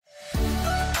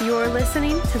You're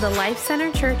listening to the Life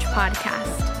Center Church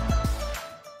podcast.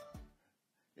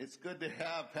 It's good to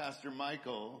have Pastor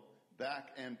Michael back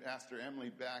and Pastor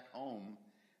Emily back home.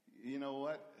 You know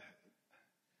what?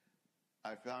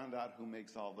 I found out who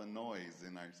makes all the noise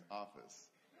in our office.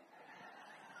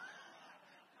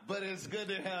 But it's good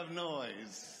to have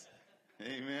noise.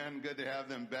 Amen. Good to have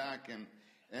them back.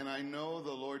 And I know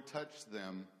the Lord touched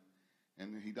them,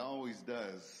 and He always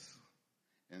does.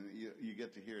 And you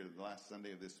get to hear the last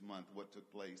Sunday of this month what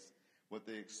took place, what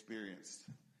they experienced.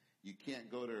 You can't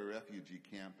go to a refugee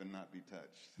camp and not be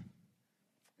touched.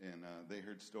 And they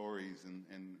heard stories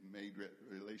and made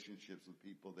relationships with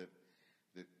people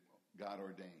that God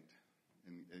ordained.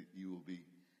 And you will be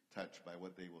touched by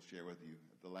what they will share with you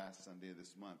at the last Sunday of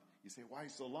this month. You say, why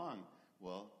so long?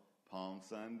 Well, Palm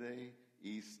Sunday,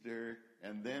 Easter,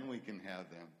 and then we can have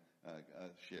them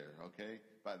share, okay?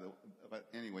 But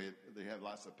anyway, they have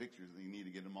lots of pictures and you need to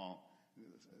get them all,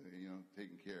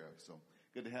 taken care of. So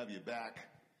good to have you back.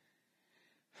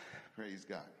 Praise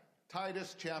God.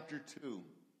 Titus chapter 2.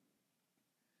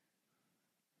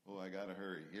 Oh, I gotta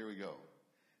hurry. Here we go.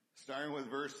 Starting with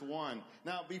verse 1.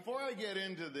 Now, before I get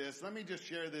into this, let me just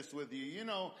share this with you. You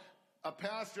know, a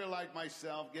pastor like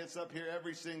myself gets up here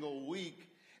every single week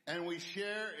and we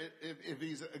share, if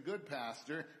he's a good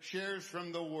pastor, shares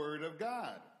from the Word of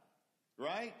God.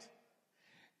 Right?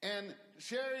 And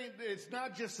sharing, it's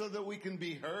not just so that we can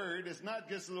be heard. It's not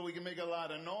just so that we can make a lot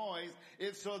of noise.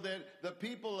 It's so that the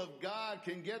people of God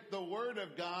can get the Word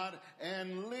of God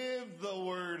and live the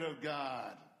Word of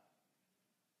God.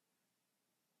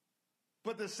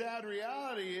 But the sad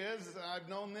reality is, I've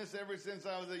known this ever since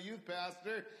I was a youth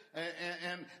pastor,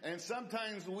 and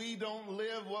sometimes we don't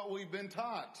live what we've been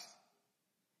taught.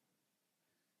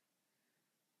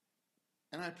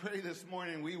 And I pray this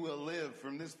morning we will live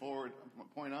from this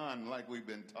point on like we've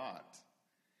been taught.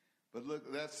 But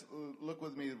look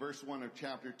with me at verse 1 of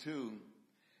chapter 2.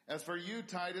 As for you,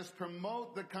 Titus,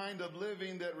 promote the kind of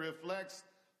living that reflects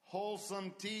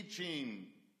wholesome teaching.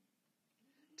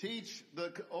 Teach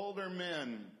the older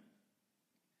men.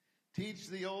 Teach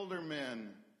the older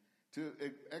men to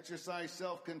exercise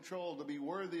self-control, to be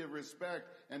worthy of respect,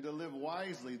 and to live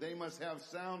wisely. They must have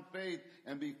sound faith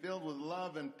and be filled with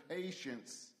love and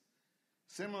patience.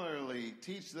 Similarly,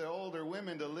 teach the older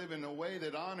women to live in a way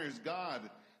that honors God.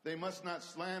 They must not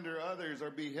slander others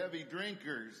or be heavy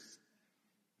drinkers.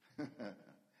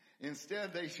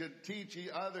 Instead, they should teach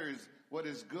others what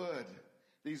is good.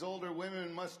 These older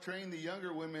women must train the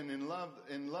younger women in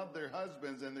love their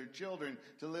husbands and their children,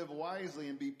 to live wisely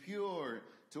and be pure,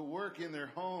 to work in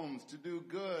their homes, to do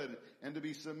good, and to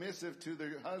be submissive to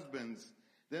their husbands.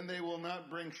 Then they will not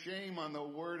bring shame on the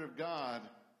word of God.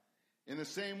 In the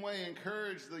same way,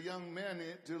 encourage the young men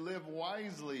to live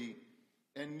wisely,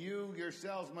 and you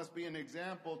yourselves must be an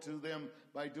example to them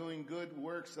by doing good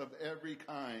works of every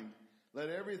kind. Let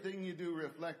everything you do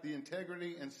reflect the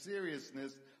integrity and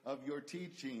seriousness of your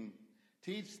teaching.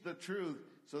 Teach the truth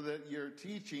so that your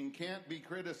teaching can't be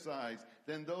criticized.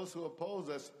 Then those who oppose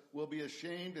us will be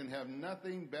ashamed and have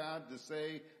nothing bad to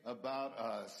say about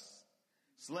us.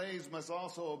 Slaves must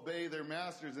also obey their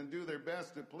masters and do their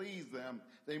best to please them.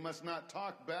 They must not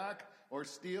talk back or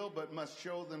steal, but must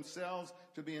show themselves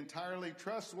to be entirely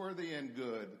trustworthy and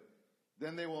good.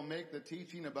 Then they will make the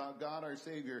teaching about God our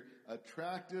Savior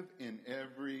attractive in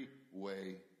every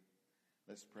way.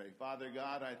 Let's pray. Father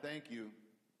God, I thank you,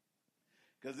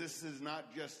 because this is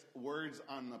not just words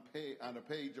on a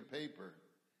page of paper.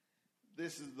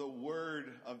 This is the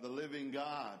word of the living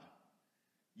God.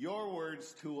 Your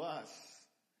words to us.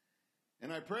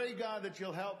 And I pray, God, that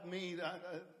you'll help me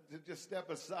to just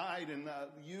step aside and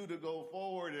you to go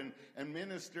forward and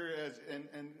minister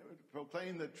and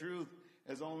proclaim the truth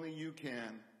as only you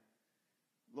can.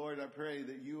 Lord, I pray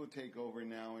that you will take over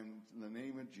now. In the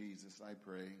name of Jesus, I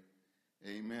pray.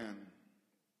 Amen.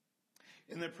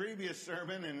 In the previous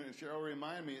sermon, and Cheryl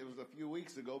reminded me, it was a few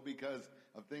weeks ago because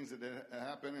of things that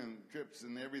happened and trips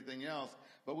and everything else.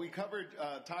 But we covered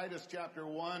Titus chapter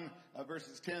 1,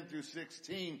 verses 10 through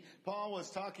 16. Paul was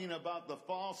talking about the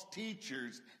false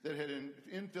teachers that had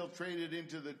infiltrated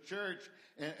into the church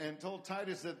and told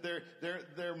Titus that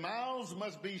their mouths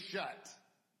must be shut.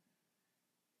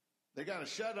 They got to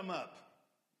shut them up.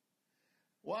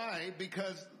 Why?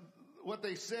 Because what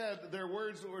they said, their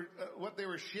words were, what they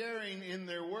were sharing in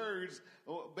their words,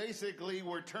 basically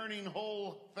were turning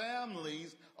whole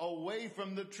families away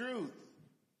from the truth.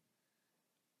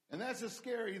 And that's a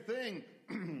scary thing.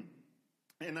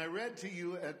 And I read to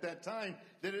you at that time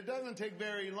that it doesn't take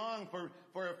very long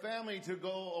for a family to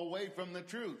go away from the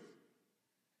truth.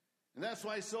 And that's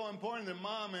why it's so important that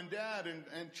mom and dad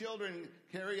and children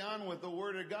carry on with the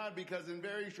Word of God, because in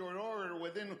very short order,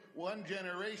 within one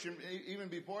generation, even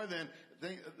before then,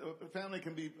 the family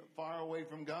can be far away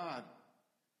from God.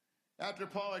 After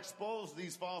Paul exposed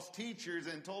these false teachers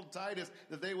and told Titus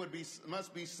that they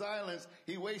must be silenced,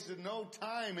 he wasted no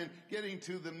time in getting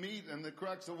to the meat and the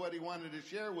crux of what he wanted to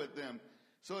share with them.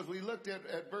 So as we looked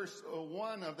at verse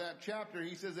 1 of that chapter,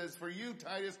 he says, as for you,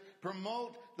 Titus,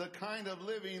 promote the kind of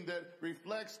living that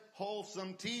reflects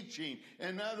wholesome teaching.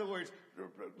 In other words,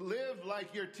 live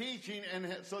like you're teaching,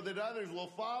 and so that others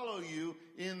will follow you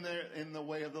in the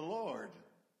way of the Lord.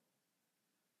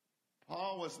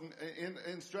 Paul was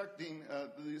instructing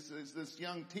this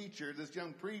young teacher, this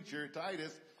young preacher,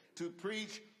 Titus, to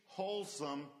preach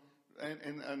wholesome,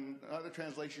 and other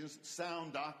translations,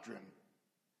 sound doctrine.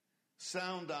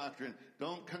 Sound doctrine.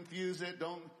 Don't confuse it.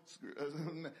 Don't,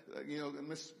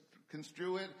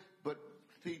 misconstrue it, but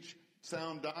teach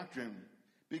sound doctrine.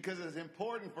 Because it's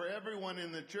important for everyone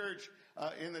in the church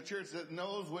that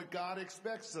knows what God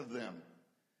expects of them.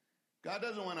 God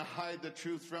doesn't want to hide the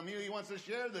truth from you. He wants to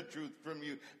share the truth from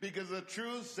you, because the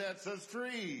truth sets us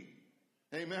free.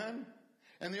 Amen?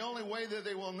 And the only way that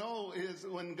they will know is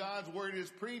when God's word is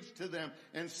preached to them.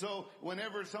 And so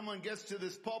whenever someone gets to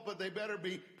this pulpit, they better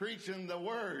be preaching the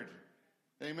word.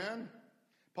 Amen?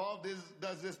 Paul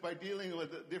does this by dealing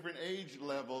with different age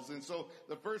levels. And so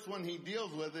the first one he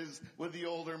deals with is with the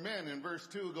older men. And verse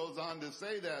 2 goes on to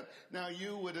say that. Now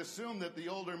you would assume that the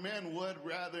older men would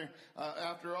rather,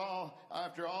 after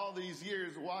all these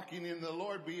years walking in the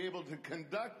Lord, be able to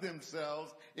conduct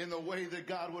themselves in the way that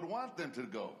God would want them to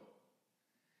go.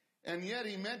 And yet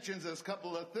he mentions a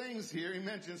couple of things here. He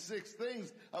mentions 6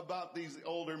 things about these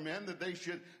older men that they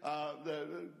should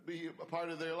be a part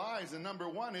of their lives. And number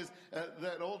 1 is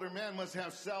that older men must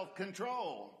have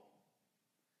self-control.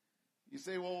 You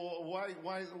say, well,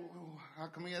 why, how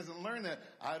come he hasn't learned that?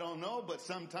 I don't know, but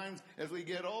sometimes as we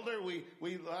get older, we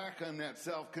lack on that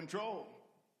self-control.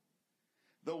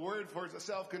 The word for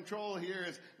self-control here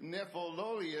is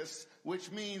nephololius, which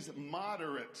means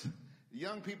moderate.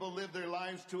 Young people live their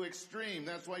lives to extreme.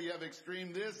 That's why you have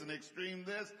extreme this and extreme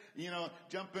this,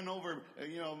 jumping over,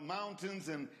 mountains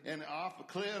and off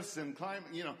cliffs and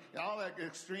climbing, all that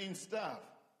extreme stuff.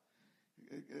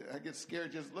 I get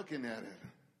scared just looking at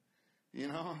it,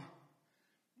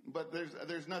 But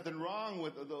there's nothing wrong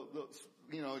with those,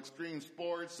 extreme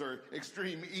sports or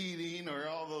extreme eating or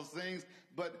all those things.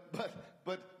 But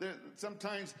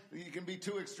sometimes you can be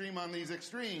too extreme on these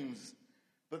extremes.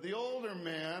 But the older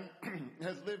man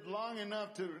has lived long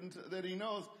enough that he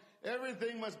knows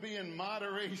everything must be in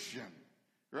moderation,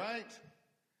 right?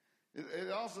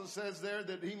 It also says there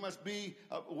that he must be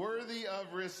worthy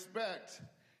of respect.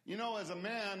 As a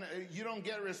man, you don't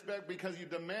get respect because you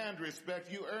demand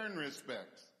respect, you earn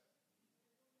respect.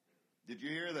 Did you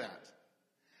hear that?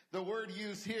 The word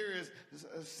used here is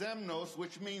semnos,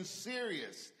 which means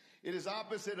serious. It is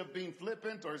opposite of being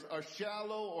flippant or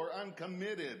shallow or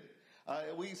uncommitted.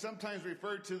 We sometimes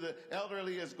refer to the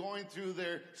elderly as going through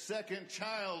their second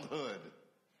childhood.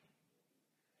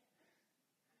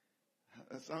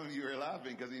 Some of you are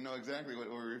laughing because you know exactly what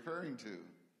we're referring to.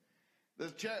 The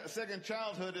second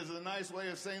childhood is a nice way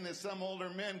of saying that some older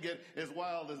men get as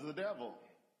wild as the devil.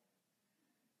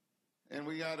 And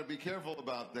we got to be careful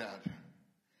about that.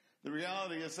 The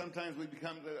reality is sometimes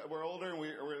we're older and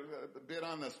we're a bit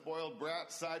on the spoiled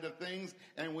brat side of things,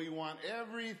 and we want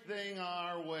everything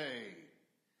our way.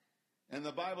 And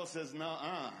the Bible says,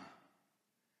 nuh-uh.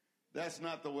 That's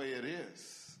not the way it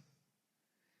is.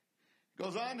 It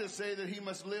goes on to say that he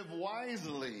must live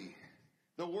wisely.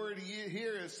 The word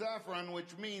here is saffron,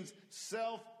 which means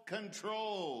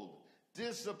self-controlled,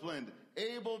 disciplined,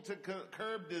 able to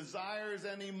curb desires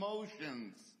and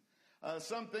emotions.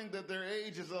 Something that their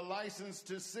age is a license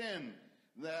to sin.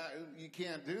 That you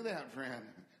can't do that, friend.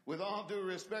 With all due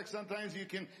respect, sometimes you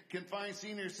can find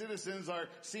senior citizens are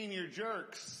senior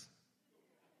jerks.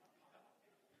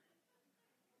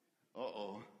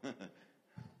 Uh-oh.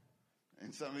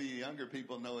 And some of you younger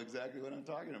people know exactly what I'm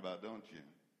talking about, don't you?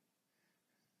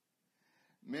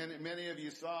 Many of you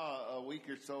saw a week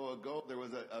or so ago, there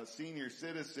was a senior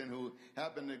citizen who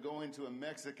happened to go into a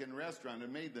Mexican restaurant. It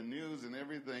made the news and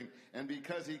everything. And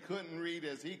because he couldn't read,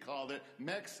 as he called it,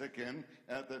 Mexican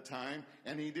at the time,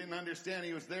 and he didn't understand,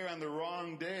 he was there on the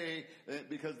wrong day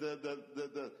because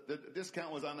the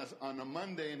discount was on a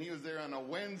Monday, and he was there on a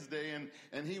Wednesday,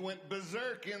 and he went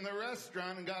berserk in the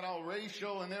restaurant and got all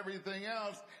racial and everything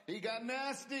else. He got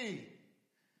nasty.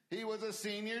 He was a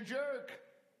senior jerk.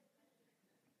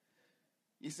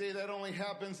 You say that only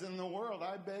happens in the world.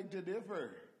 I beg to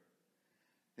differ.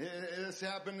 It's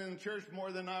happened in church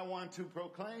more than I want to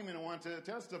proclaim and want to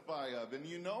testify of, and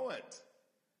you know it.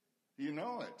 You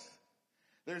know it.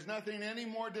 There's nothing any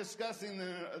more disgusting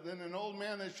than an old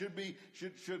man that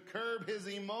should curb his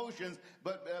emotions,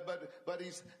 but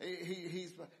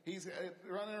he's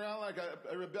running around like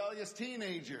a rebellious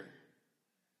teenager.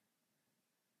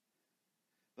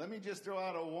 Let me just throw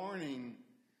out a warning.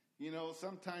 You know,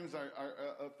 sometimes our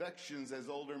affections as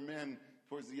older men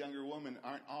towards the younger woman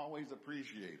aren't always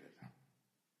appreciated.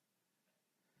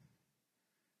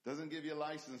 Doesn't give you a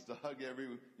license to hug every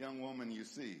young woman you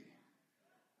see.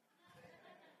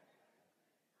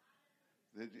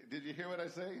 Did you hear what I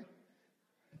say?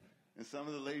 And some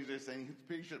of the ladies are saying,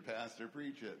 preach it, Pastor,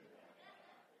 preach it.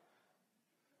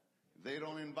 If they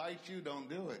don't invite you, don't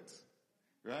do it.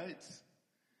 Right?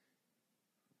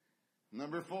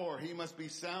 Number 4, he must be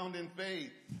sound in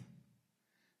faith.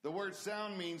 The word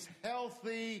sound means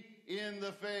healthy in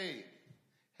the faith.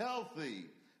 Healthy.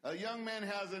 A young man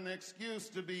has an excuse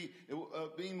to be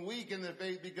being weak in the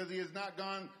faith because he has not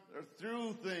gone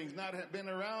through things, not been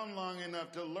around long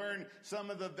enough to learn some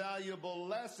of the valuable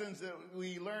lessons that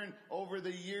we learn over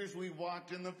the years we've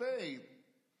walked in the faith.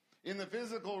 In the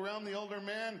physical realm, the older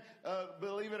man,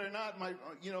 believe it or not,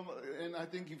 and I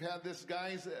think you've had this,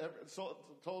 guys,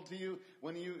 told to you,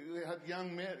 when you had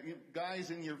young men, guys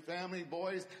in your family,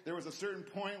 boys, there was a certain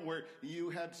point where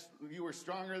you were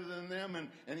stronger than them,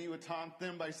 and you would taunt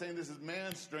them by saying, this is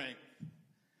man strength.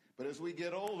 But as we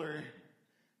get older,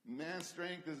 man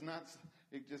strength is not,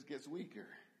 it just gets weaker.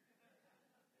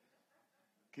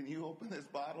 Can you open this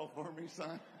bottle for me,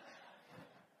 son?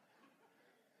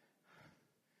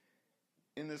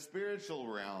 In the spiritual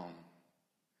realm,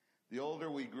 the older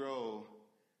we grow,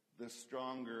 the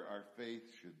stronger our faith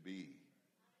should be.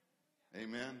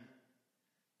 Amen?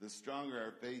 The stronger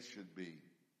our faith should be.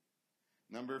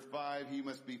 Number 5, he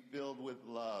must be filled with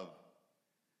love.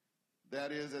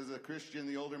 That is, as a Christian,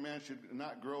 the older man should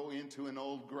not grow into an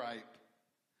old gripe.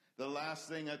 The last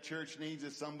thing a church needs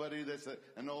is somebody that's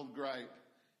an old gripe,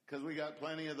 because we got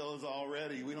plenty of those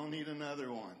already. We don't need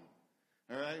another one.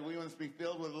 All right, we must be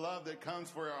filled with love that comes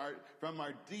from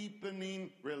our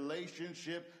deepening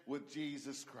relationship with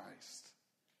Jesus Christ.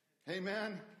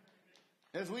 Amen?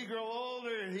 As we grow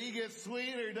older, he gets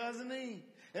sweeter, doesn't he?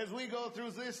 As we go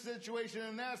through this situation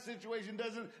and that situation,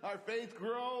 doesn't our faith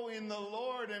grow in the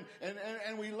Lord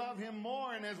and we love him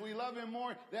more? And as we love him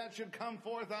more, that should come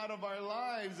forth out of our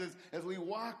lives as we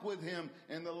walk with him.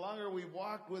 And the longer we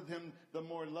walk with him, the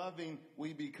more loving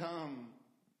we become.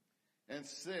 And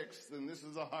 6th, and this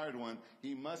is a hard one,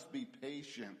 he must be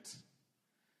patient.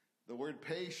 The word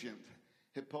patient,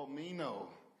 hypomeno,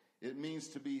 it means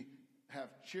to have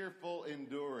cheerful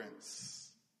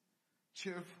endurance.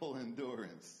 Cheerful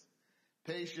endurance.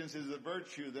 Patience is a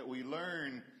virtue that we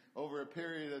learn over a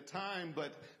period of time,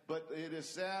 but it is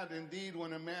sad indeed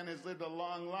when a man has lived a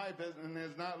long life and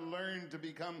has not learned to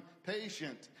become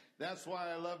patient. That's why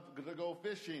I love to go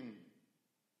fishing.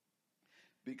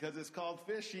 Because it's called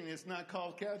fishing, it's not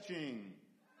called catching.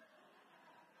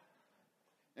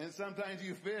 And sometimes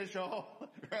you fish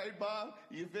right, Bob?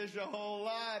 You fish a whole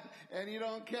lot and you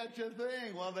don't catch a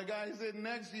thing. Well, the guy sitting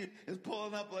next to you is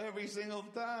pulling up every single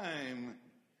time.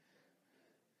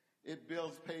 It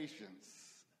builds patience.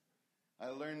 I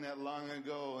learned that long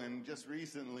ago, and just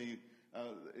recently,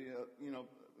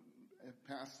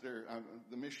 Pastor,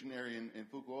 the missionary in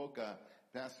Fukuoka,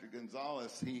 Pastor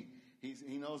Gonzalez, he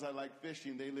knows I like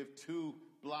fishing. They live 2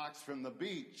 blocks from the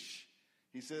beach.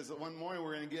 He says, one morning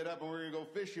we're going to get up and we're going to go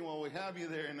fishing while we have you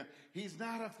there. And he's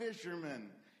not a fisherman.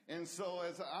 And so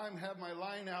as I have my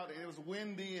line out, it was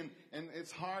windy and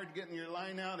it's hard getting your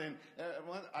line out. And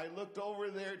I looked over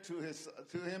there to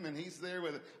him, and he's there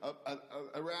with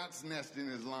a rat's nest in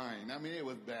his line. I mean, it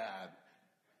was bad.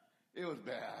 It was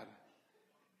bad.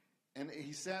 And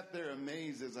he sat there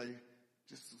amazed as I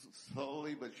just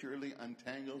slowly but surely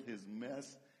untangled his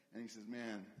mess. And he says,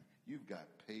 man, you've got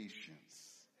patience.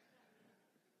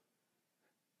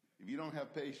 If you don't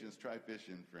have patience, try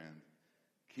fishing, friend.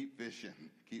 Keep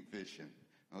fishing,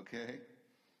 okay?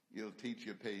 It'll teach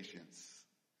you patience.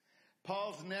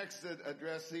 Paul's next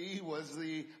addressee was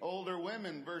the older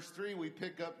women. Verse 3, we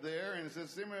pick up there, and it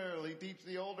says, similarly, teach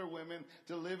the older women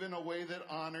to live in a way that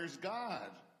honors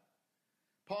God.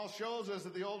 Paul shows us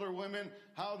that the older women,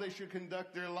 how they should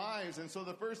conduct their lives. And so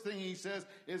the first thing he says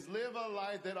is live a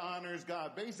life that honors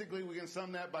God. Basically, we can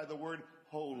sum that by the word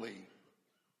holy.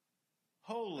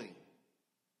 Holy.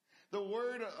 The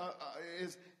word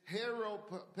is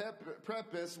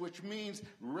hieroprepis, which means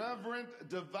reverent,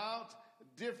 devout,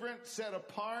 different, set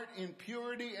apart in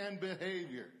purity and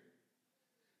behavior.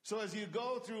 So as you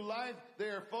go through life, they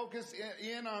are focused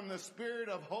in on the spirit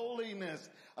of holiness.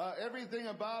 Everything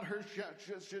about her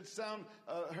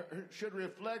should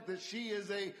reflect that she is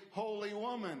a holy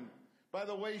woman. By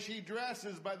the way she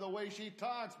dresses, by the way she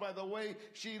talks, by the way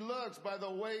she looks, by the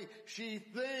way she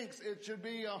thinks, it should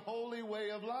be a holy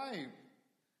way of life.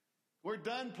 We're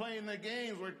done playing the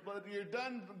games. You're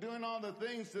done doing all the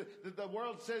things that the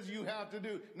world says you have to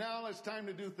do. Now it's time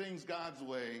to do things God's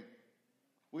way.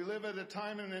 We live at a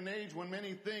time and an age when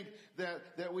many think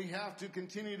that we have to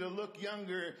continue to look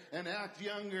younger and act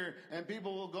younger, and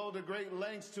people will go to great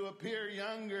lengths to appear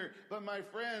younger. But my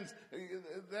friends,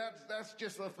 that's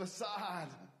just a facade.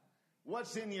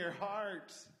 What's in your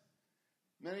heart?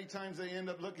 Many times they end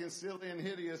up looking silly and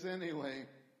hideous anyway.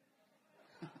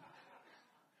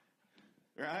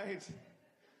 Right?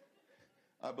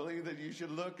 I believe that you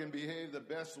should look and behave the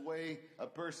best way a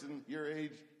person your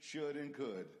age should and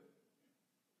could.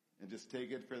 And just take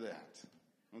it for that.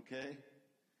 Okay?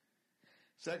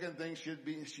 Second thing should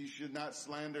be, she should not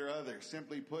slander others.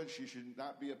 Simply put, she should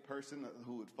not be a person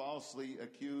who would falsely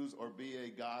accuse or be a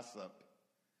gossip.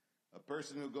 A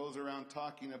person who goes around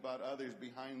talking about others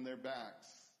behind their backs.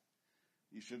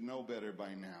 You should know better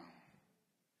by now.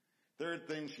 Third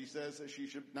thing she says that she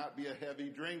should not be a heavy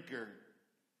drinker.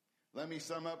 Let me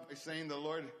sum up by saying the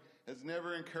Lord has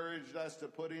never encouraged us to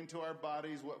put into our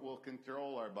bodies what will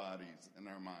control our bodies and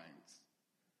our minds.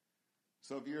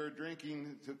 So if you're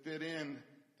drinking to fit in,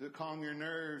 to calm your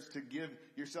nerves, to give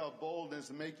yourself boldness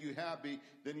and make you happy,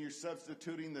 then you're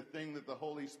substituting the thing that the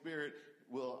Holy Spirit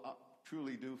will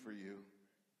truly do for you.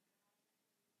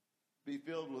 Be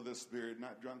filled with the Spirit,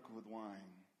 not drunk with wine.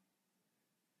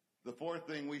 The fourth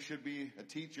thing, we should be a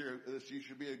teacher. She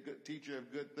should be a good teacher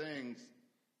of good things.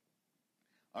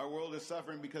 Our world is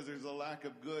suffering because there's a lack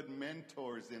of good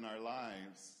mentors in our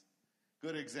lives.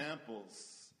 Good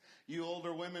examples. You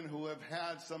older women who have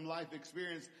had some life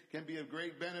experience can be of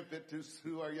great benefit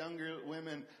to our younger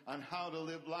women on how to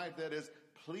live life that is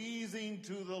pleasing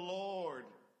to the Lord.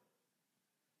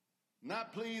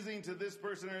 Not pleasing to this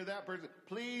person or that person.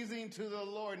 Pleasing to the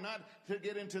Lord. Not to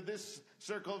get into this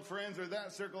circle of friends or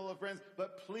that circle of friends,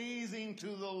 but pleasing to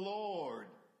the Lord.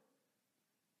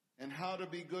 And how to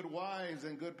be good wives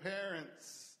and good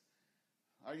parents.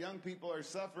 Our young people are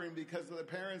suffering because the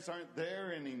parents aren't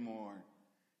there anymore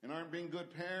and aren't being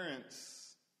good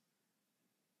parents.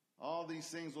 All these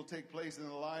things will take place in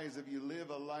the lives if you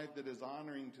live a life that is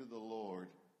honoring to the Lord.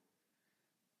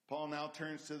 Paul now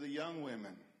turns to the young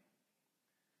women.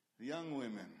 The young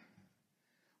women.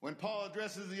 When Paul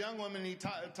addresses the young women, he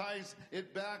ties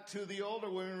it back to the older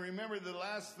women. Remember, the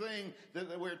last thing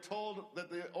that we're told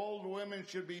that the old women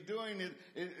should be doing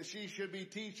is she should be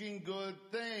teaching good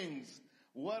things.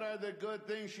 What are the good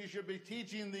things she should be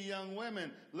teaching the young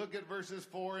women? Look at verses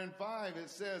 4 and 5. It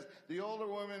says, the older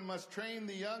women must train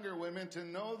the younger women to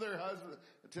know their husband,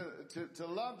 to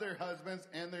love their husbands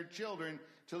and their children,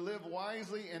 to live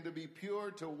wisely and to be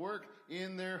pure, to work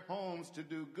in their homes, to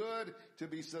do good, to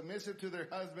be submissive to their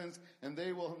husbands, and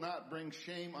they will not bring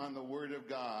shame on the word of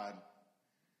God.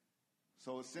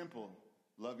 So it's simple.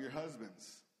 Love your husbands.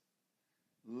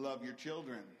 Love your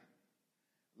children.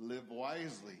 Live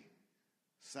wisely.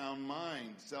 Sound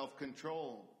mind.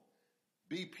 Self-control.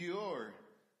 Be pure,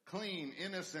 clean,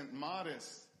 innocent,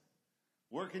 modest.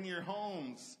 Work in your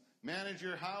homes. Manage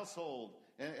your household.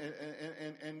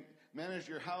 And manage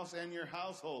your house and your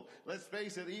household. Let's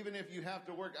face it, even if you have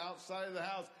to work outside of the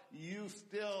house, you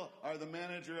still are the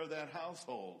manager of that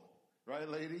household. Right,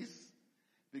 ladies?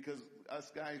 Because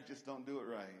us guys just don't do it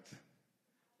right.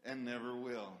 And never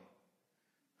will.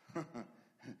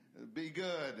 Be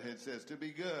good, it says, to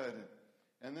be good.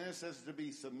 And then it says to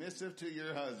be submissive to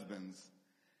your husbands.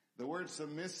 The word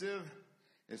submissive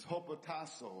is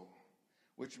hopotasso,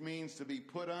 which means to be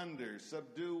put under,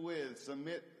 subdue with,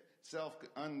 submit self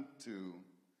unto.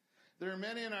 There are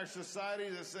many in our society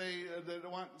that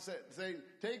say,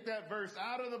 take that verse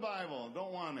out of the Bible.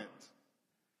 Don't want it.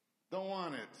 Don't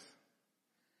want it.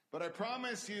 But I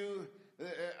promise you,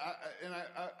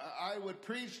 I would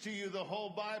preach to you the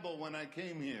whole Bible when I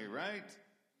came here, right?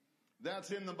 That's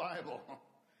in the Bible.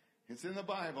 It's in the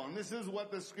Bible. And this is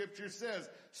what the scripture says.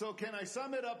 So can I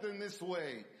sum it up in this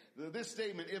way? This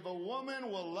statement, if a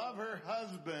woman will love her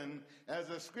husband as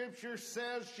the scripture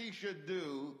says she should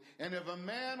do, and if a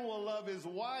man will love his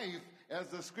wife as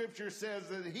the scripture says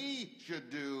that he should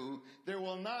do, there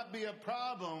will not be a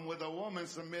problem with a woman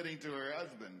submitting to her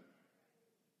husband.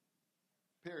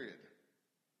 Period.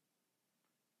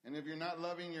 And if you're not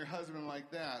loving your husband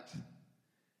like that,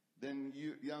 then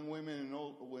you young women and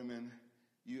old women,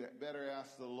 you better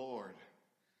ask the Lord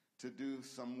to do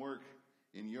some work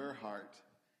in your heart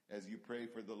as you pray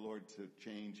for the Lord to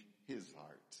change his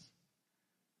heart.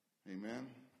 Amen?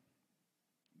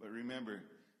 But remember,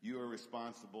 you are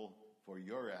responsible for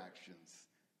your actions,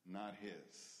 not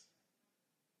his,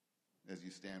 as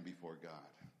you stand before God.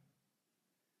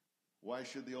 Why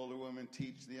should the older women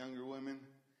teach the younger women?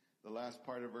 The last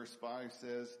part of verse 5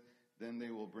 says, then they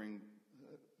will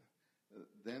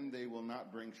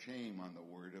not bring shame on the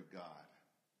word of God.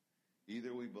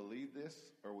 Either we believe this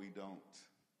or we don't.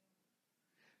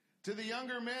 To the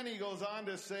younger men, he goes on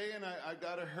to say, and I've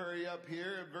got to hurry up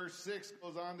here, verse 6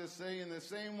 goes on to say, in the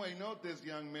same way, note this,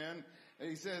 young men,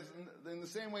 he says, in the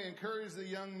same way, encourage the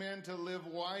young men to live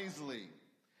wisely.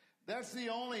 That's the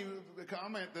only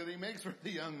comment that he makes for the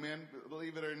young men,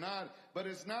 believe it or not, but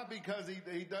it's not because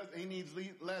he needs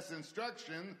less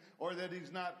instruction or that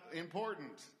he's not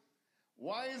important.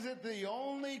 Why is it the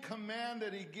only command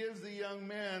that he gives the young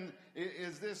men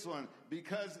is this one?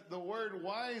 Because the word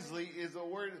wisely is a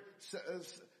word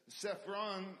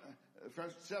sephronio,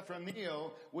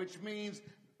 which means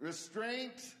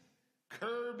restraint,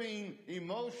 curbing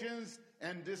emotions,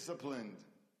 and disciplined.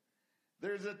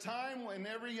 There's a time in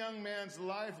every young man's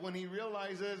life when he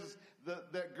realizes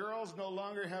that girls no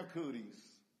longer have cooties.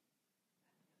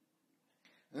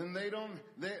 And they don't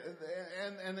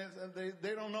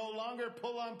no longer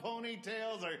pull on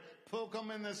ponytails or poke them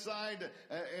in the side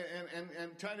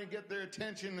and try to get their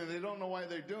attention, and they don't know why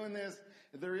they're doing this.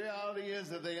 The reality is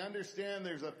that they understand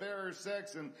there's a fairer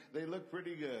sex and they look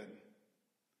pretty good.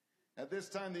 At this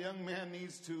time, the young man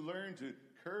needs to learn to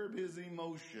curb his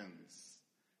emotions,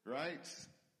 right?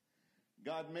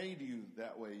 God made you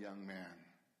that way, young man,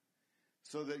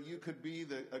 so that you could be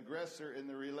the aggressor in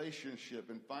the relationship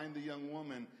and find the young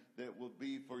woman that will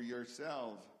be for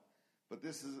yourself. But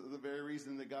this is the very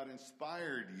reason that God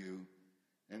inspired you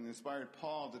and inspired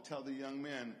Paul to tell the young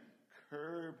men,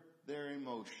 curb their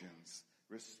emotions,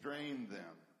 restrain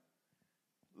them.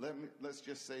 Let's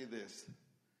just say this.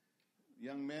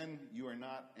 Young men, you are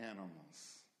not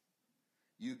animals.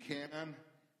 You can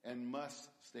and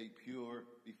must stay pure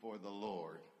before the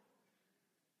Lord.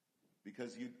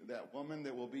 Because that woman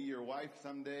that will be your wife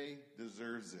someday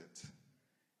deserves it.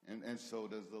 And so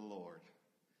does the Lord.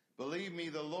 Believe me,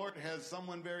 the Lord has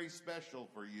someone very special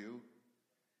for you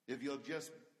if you'll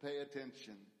just pay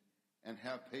attention and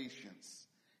have patience.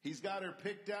 He's got her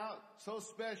picked out so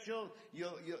special you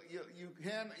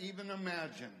can't even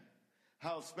imagine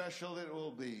how special it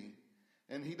will be.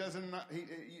 And he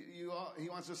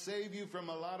wants to save you from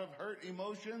a lot of hurt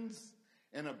emotions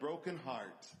and a broken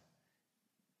heart.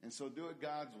 And so do it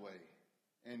God's way,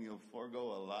 and you'll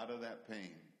forego a lot of that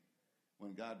pain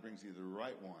when God brings you the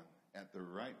right one at the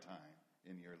right time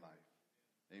in your life.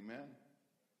 Amen?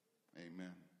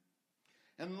 Amen.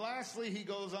 And lastly, he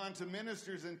goes on to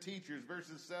ministers and teachers,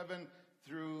 verses 7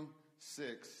 through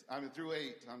 8,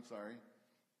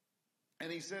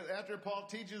 And he says, after Paul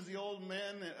teaches the old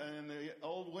men and the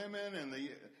old women and the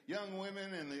young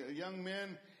women and the young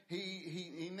men,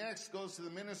 he next goes to the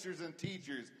ministers and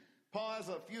teachers. Paul has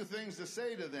a few things to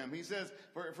say to them. He says,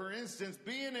 for instance,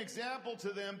 be an example to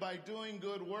them by doing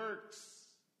good works.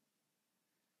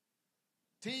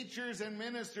 Teachers and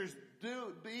ministers,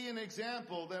 be an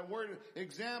example. That word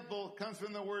example comes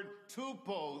from the word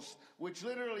tupos, which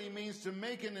literally means to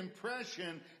make an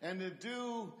impression and to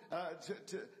do,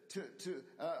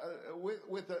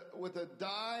 with a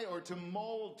dye or to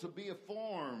mold, to be a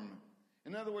form.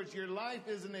 In other words, your life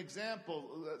is an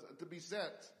example to be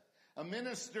set. A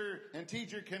minister and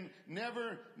teacher can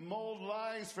never mold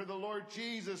lives for the Lord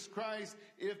Jesus Christ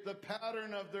if the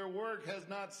pattern of their work has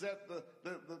not set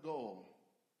the goal.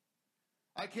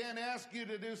 I can't ask you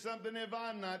to do something if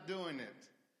I'm not doing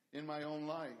it in my own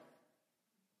life.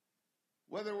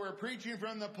 Whether we're preaching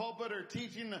from the pulpit or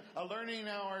teaching a learning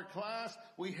hour class,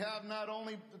 we have not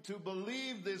only to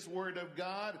believe this word of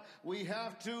God, we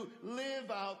have to live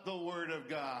out the word of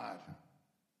God.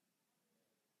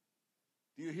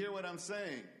 Do you hear what I'm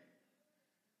saying?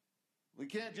 We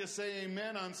can't just say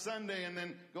amen on Sunday and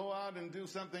then go out and do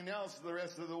something else the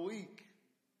rest of the week.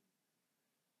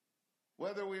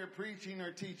 Whether we are preaching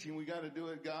or teaching, we got to do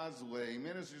it God's way.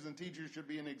 Ministers and teachers should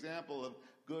be an example of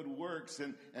good works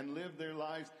and live their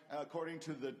lives according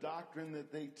to the doctrine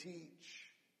that they teach.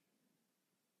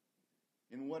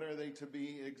 And what are they to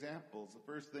be examples? The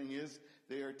first thing is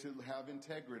they are to have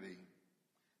integrity.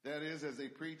 That is, as they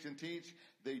preach and teach,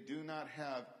 they do not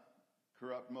have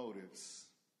corrupt motives.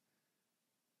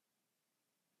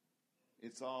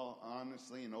 It's all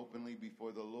honestly and openly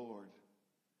before the Lord.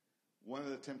 One of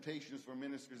the temptations for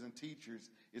ministers and teachers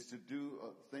is to do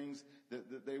things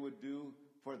that they would do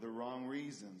for the wrong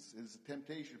reasons. It's a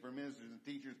temptation for ministers and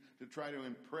teachers to try to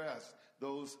impress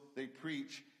those they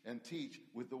preach and teach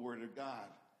with the Word of God.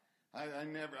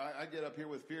 I get up here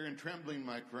with fear and trembling,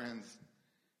 my friends,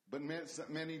 but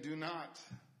many do not.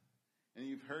 And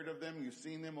you've heard of them, you've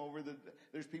seen them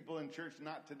there's people in church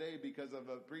not today because of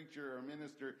a preacher or a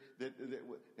minister that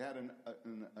had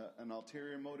an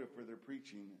ulterior motive for their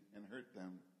preaching and hurt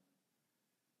them.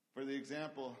 For the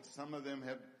example, some of them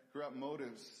have corrupt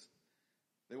motives.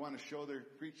 They want to show their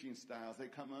preaching styles. They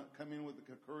come in with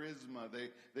charisma.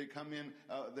 They come in,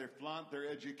 they flaunt their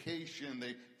education.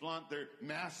 They flaunt their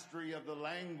mastery of the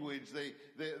language.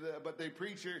 But the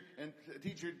preacher and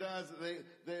teacher does,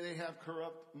 they have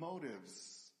corrupt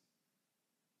motives.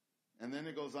 And then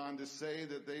it goes on to say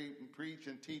that they preach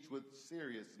and teach with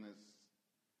seriousness.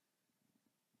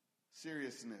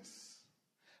 Seriousness.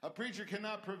 A preacher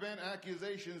cannot prevent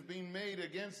accusations being made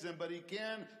against him, but he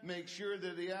can make sure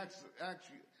that the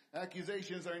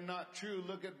accusations are not true.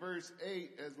 Look at verse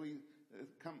 8 as we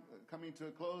coming to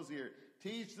a close here.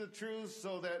 Teach the truth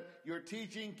so that your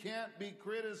teaching can't be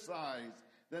criticized.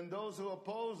 Then those who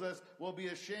oppose us will be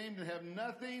ashamed and have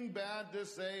nothing bad to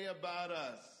say about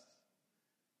us.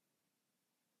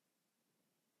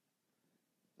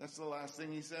 That's the last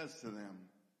thing he says to them.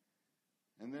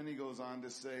 And then he goes on to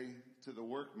say to the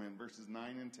workmen, verses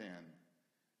 9 and 10.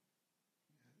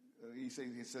 He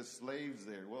says slaves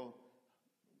there. Well,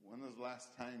 when was the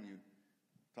last time you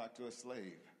talked to a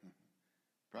slave?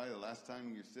 Probably the last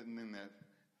time you're sitting in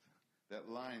that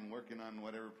line working on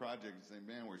whatever project and saying,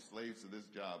 man, we're slaves to this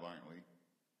job, aren't we?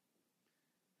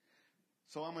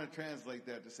 So I'm going to translate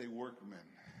that to say workmen.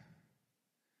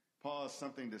 Paul has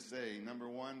something to say. Number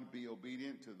one, be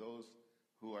obedient to those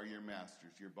who are your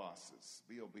masters, your bosses.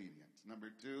 Be obedient.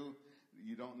 Number two,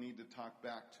 you don't need to talk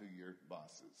back to your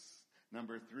bosses.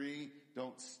 Number three,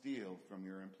 don't steal from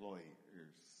your employers.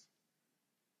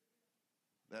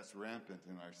 That's rampant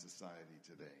in our society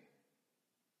today.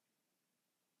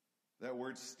 That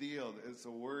word steal, it's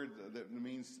a word that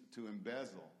means to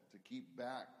embezzle, to keep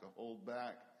back, to hold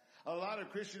back. A lot of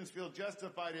Christians feel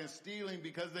justified in stealing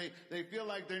because they feel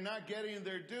like they're not getting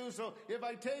their due. So if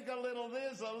I take a little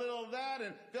this, a little that,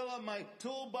 and fill up my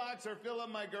toolbox or fill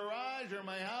up my garage or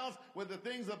my house with the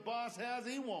things the boss has,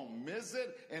 he won't miss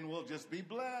it and we'll just be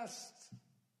blessed.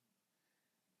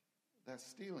 That's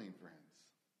stealing, friends.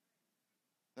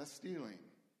 That's stealing.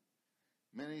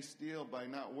 Many steal by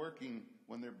not working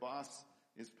when their boss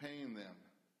is paying them.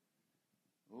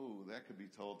 Ooh, that could be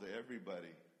told to everybody.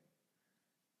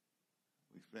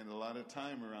 We spend a lot of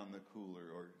time around the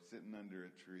cooler or sitting under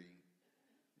a tree.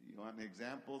 You want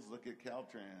examples? Look at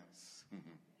Caltrans. You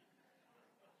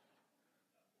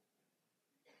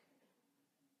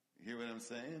hear what I'm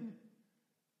saying?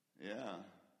 Yeah.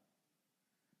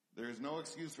 There is no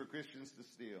excuse for Christians to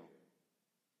steal.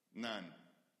 None.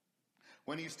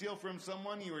 When you steal from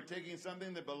someone, you are taking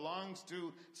something that belongs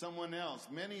to someone else.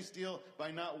 Many steal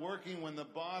by not working when the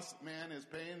boss man is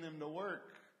paying them to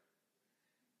work.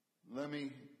 Let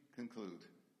me conclude.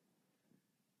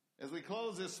 As we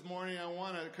close this morning, I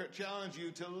want to challenge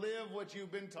you to live what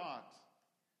you've been taught.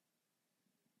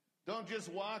 Don't just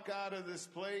walk out of this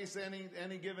place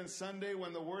any given Sunday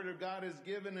when the Word of God is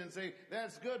given and say,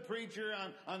 that's good, preacher,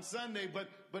 on Sunday, but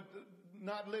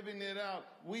not living it out.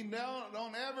 We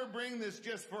don't ever bring this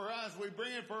just for us. We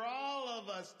bring it for all of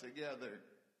us together.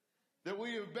 That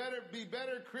we be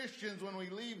better Christians when we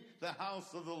leave the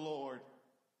house of the Lord.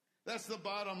 That's the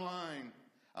bottom line.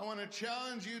 I want to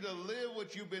challenge you to live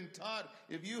what you've been taught.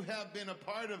 If you have been a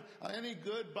part of any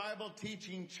good Bible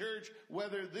teaching church,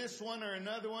 whether this one or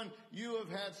another one, you have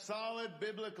had solid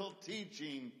biblical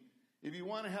teaching. If you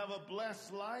want to have a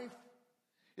blessed life,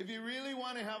 if you really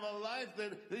want to have a life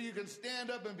that you can stand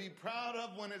up and be proud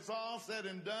of when it's all said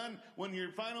and done, when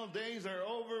your final days are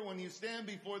over, when you stand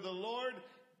before the Lord,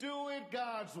 do it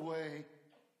God's way.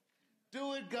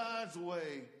 Do it God's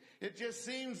way. It just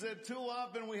seems that too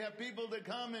often we have people that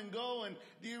come and go, and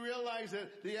do you realize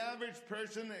that the average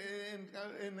person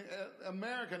in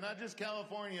America, not just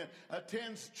California,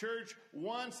 attends church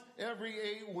once every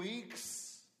 8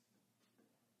 weeks?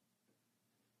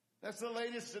 That's the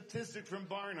latest statistic from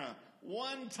Barna.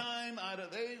 One time out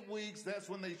of 8 weeks, that's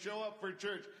when they show up for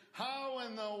church. How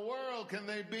in the world can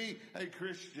they be a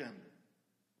Christian?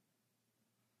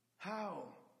 How?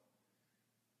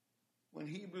 When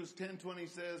Hebrews 10:25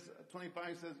 says,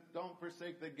 don't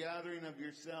forsake the gathering of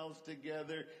yourselves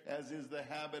together, as is the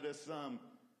habit of some.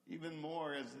 Even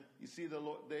more, as you see the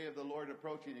day of the Lord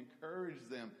approaching, encourage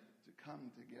them to come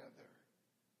together.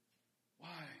 Why?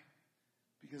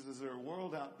 Because there's a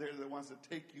world out there that wants to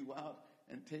take you out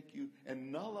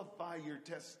and nullify your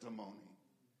testimony.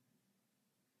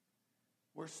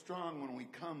 We're strong when we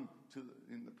come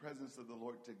in the presence of the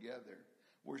Lord together.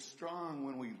 We're strong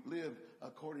when we live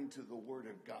according to the Word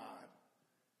of God.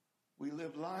 We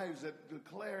live lives that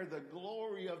declare the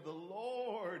glory of the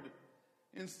Lord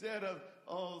instead of,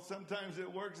 sometimes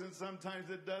it works and sometimes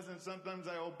it doesn't. Sometimes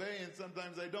I obey and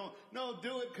sometimes I don't. No,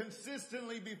 do it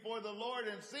consistently before the Lord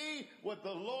and see what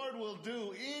the Lord will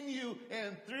do in you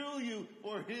and through you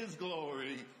for His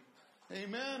glory.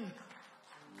 Amen.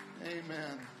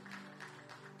 Amen.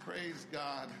 Praise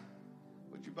God.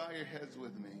 Would you bow your heads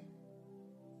with me?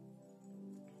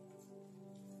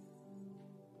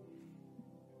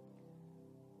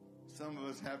 Some of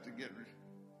us have to get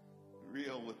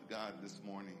real with God this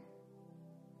morning.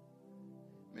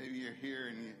 Maybe you're here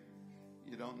and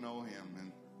you don't know Him,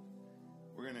 and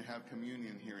we're going to have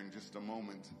communion here in just a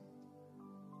moment.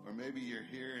 Or maybe you're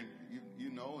here and you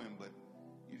know Him, but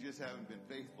you just haven't been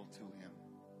faithful to Him.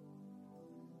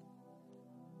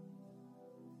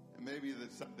 And maybe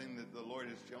that's something that the Lord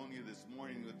has shown you this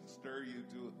morning would stir you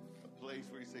to a place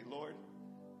where you say, Lord,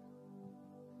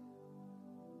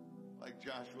 like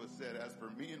Joshua said, as for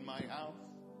me and my house,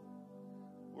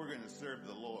 we're going to serve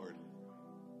the Lord.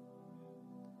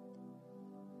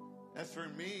 As for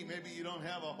me, maybe you don't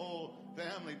have a whole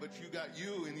family, but you got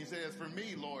you, and you say, as for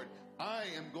me, Lord, I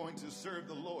am going to serve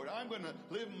the Lord. I'm going to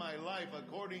live my life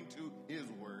according to His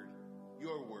word,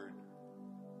 your word,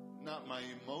 not my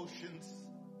emotions,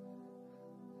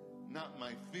 not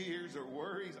my fears or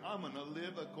worries. I'm going to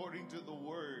live according to the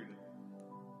word.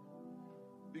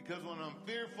 Because when I'm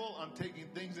fearful, I'm taking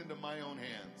things into my own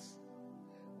hands.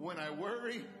 When I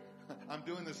worry, I'm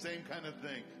doing the same kind of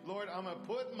thing. Lord, I'm going to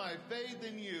put my faith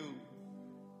in you.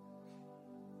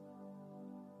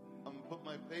 I'm going to put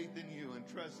my faith in you and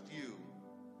trust you.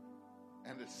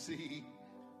 And to see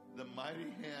the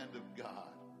mighty hand of God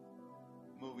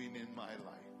moving in my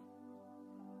life.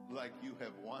 Like you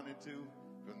have wanted to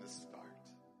from the start.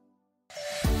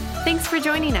 Thanks for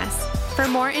joining us. For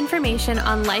more information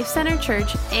on Life Center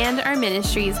Church and our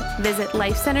ministries, visit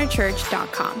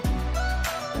lifecenterchurch.com.